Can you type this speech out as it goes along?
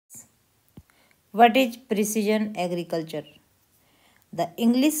What is precision agriculture? The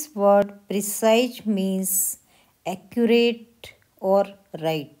English word precise means accurate or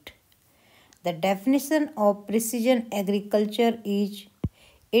right. The definition of precision agriculture is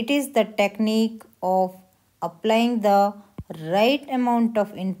it is the technique of applying the right amount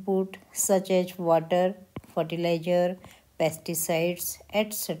of input such as water, fertilizer, pesticides,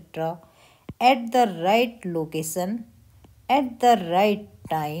 etc. at the right location at the right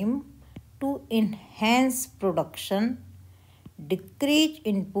time to enhance production, decrease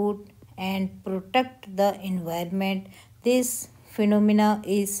input, and protect the environment. This phenomena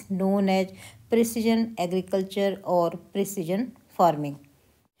is known as precision agriculture or precision farming.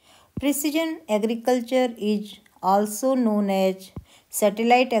 Precision agriculture is also known as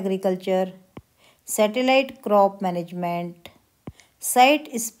satellite agriculture, satellite crop management, site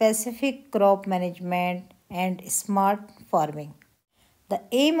specific crop management, and smart farming. The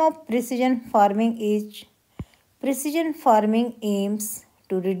aim of precision farming aims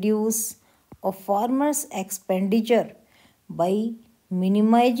to reduce a farmer's expenditure by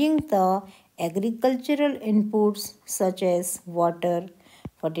minimizing the agricultural inputs such as water,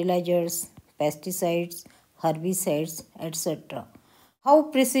 fertilizers, pesticides, herbicides, etc. How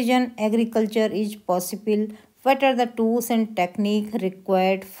precision agriculture is possible? What are the tools and techniques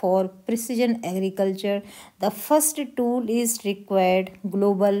required for precision agriculture? The first tool is required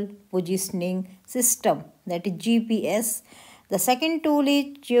global positioning system, that is GPS. The second tool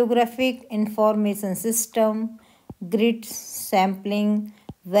is geographic information system, grid sampling,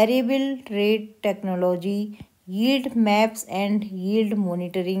 variable rate technology, yield maps and yield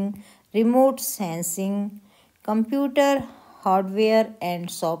monitoring, remote sensing, computer hardware and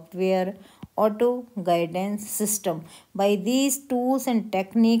software, auto guidance system. By these tools and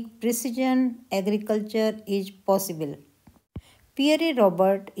technique, precision agriculture is possible. Pierre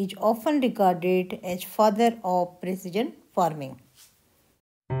Robert is often regarded as father of precision farming.